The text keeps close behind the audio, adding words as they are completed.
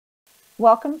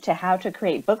Welcome to How to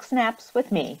Create Book Snaps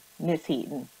with me, Miss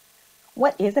Heaton.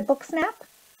 What is a book snap?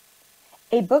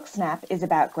 A book snap is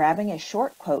about grabbing a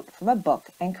short quote from a book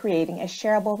and creating a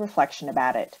shareable reflection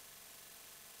about it.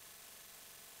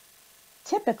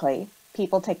 Typically,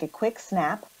 people take a quick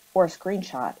snap or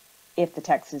screenshot, if the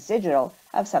text is digital,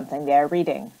 of something they are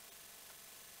reading.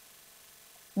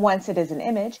 Once it is an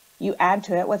image, you add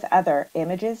to it with other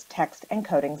images, text, and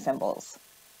coding symbols.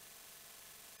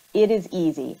 It is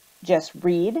easy. Just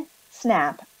read,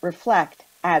 snap, reflect,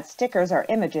 add stickers or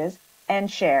images, and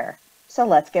share. So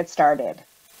let's get started.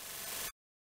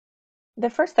 The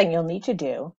first thing you'll need to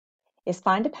do is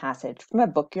find a passage from a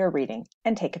book you're reading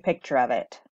and take a picture of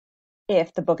it.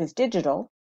 If the book is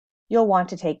digital, you'll want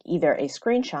to take either a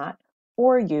screenshot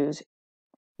or use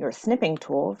your snipping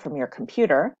tool from your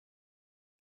computer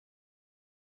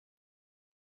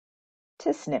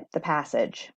to snip the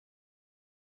passage.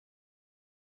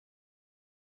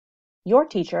 Your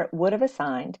teacher would have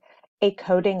assigned a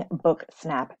coding book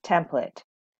snap template.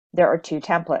 There are two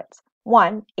templates,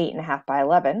 one 8.5 by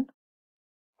 11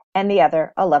 and the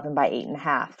other 11 by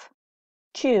 8.5.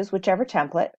 Choose whichever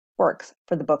template works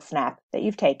for the book snap that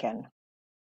you've taken.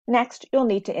 Next, you'll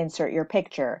need to insert your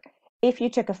picture. If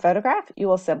you took a photograph, you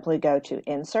will simply go to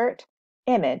Insert,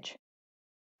 Image.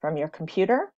 From your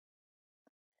computer,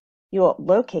 you'll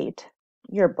locate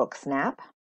your book snap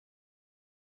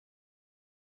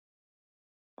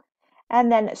and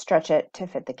then stretch it to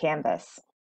fit the canvas.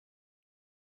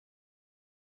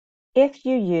 If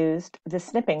you used the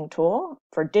snipping tool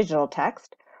for digital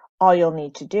text, all you'll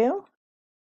need to do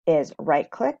is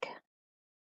right-click,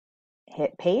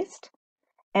 hit Paste,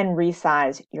 and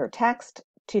resize your text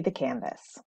to the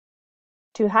canvas.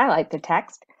 To highlight the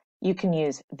text, you can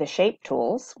use the shape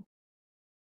tools,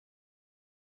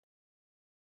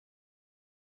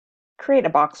 create a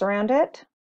box around it,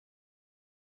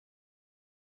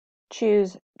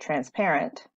 choose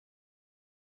transparent,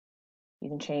 you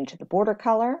can change the border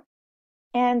color,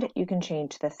 and you can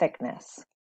change the thickness.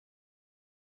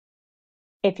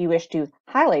 If you wish to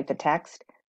highlight the text,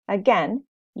 again,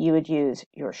 you would use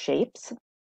your shapes,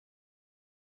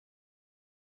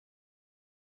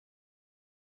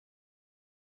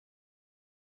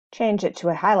 change it to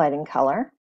a highlighting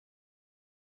color,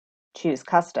 choose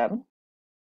custom,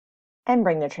 and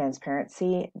bring the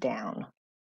transparency down.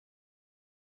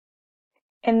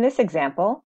 In this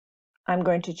example, I'm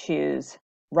going to choose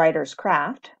Writer's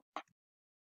Craft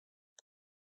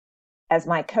as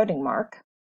my coding mark.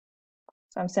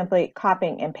 So I'm simply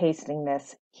copying and pasting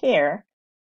this here.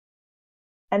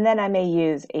 And then I may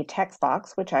use a text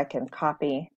box, which I can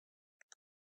copy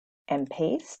and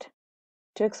paste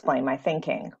to explain my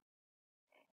thinking.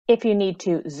 If you need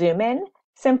to zoom in,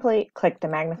 simply click the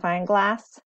magnifying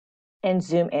glass and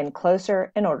zoom in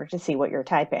closer in order to see what you're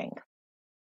typing.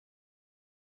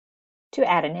 To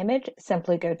add an image,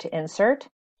 simply go to Insert,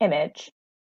 Image.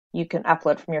 You can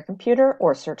upload from your computer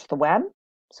or search the web.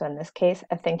 So in this case,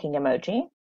 a thinking emoji.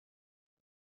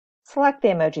 Select the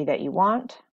emoji that you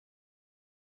want.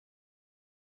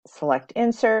 Select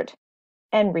Insert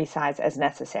and resize as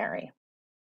necessary.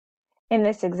 In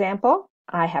this example,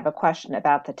 I have a question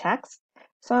about the text,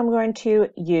 so I'm going to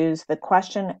use the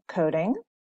question coding,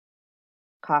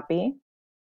 copy,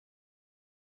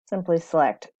 simply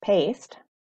select Paste,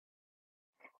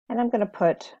 and I'm going to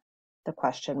put the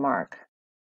question mark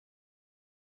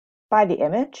by the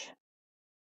image,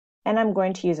 and I'm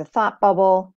going to use a thought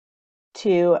bubble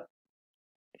to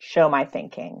show my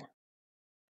thinking.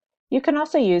 You can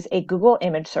also use a Google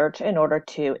image search in order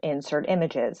to insert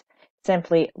images.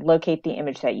 Simply locate the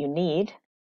image that you need,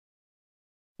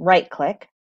 right-click,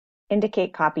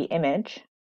 indicate copy image,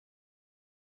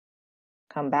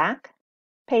 come back,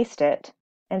 paste it,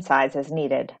 and size as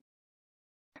needed.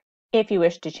 If you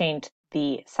wish to change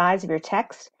the size of your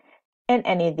text in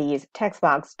any of these text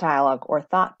box, dialog, or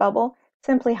thought bubble,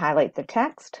 simply highlight the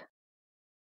text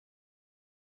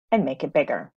and make it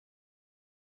bigger.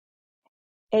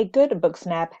 A good book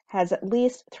snap has at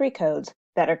least 3 codes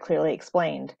that are clearly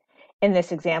explained. In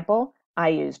this example, I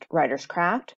used Writer's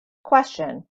Craft,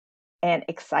 Question, and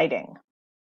Exciting.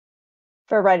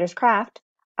 For Writer's Craft,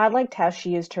 I liked how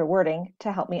she used her wording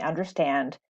to help me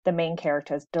understand the main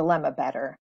character's dilemma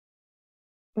better.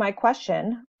 My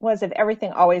question was, if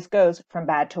everything always goes from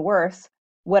bad to worse,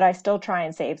 would I still try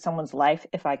and save someone's life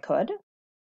if I could?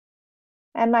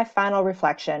 And my final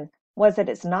reflection was that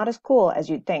it's not as cool as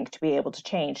you'd think to be able to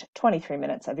change 23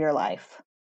 minutes of your life.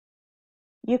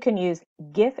 You can use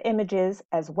GIF images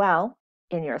as well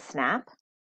in your snap.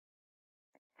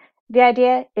 The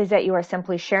idea is that you are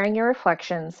simply sharing your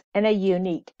reflections in a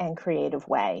unique and creative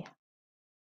way.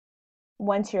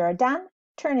 Once you are done,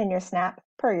 turn in your snap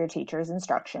per your teacher's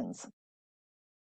instructions.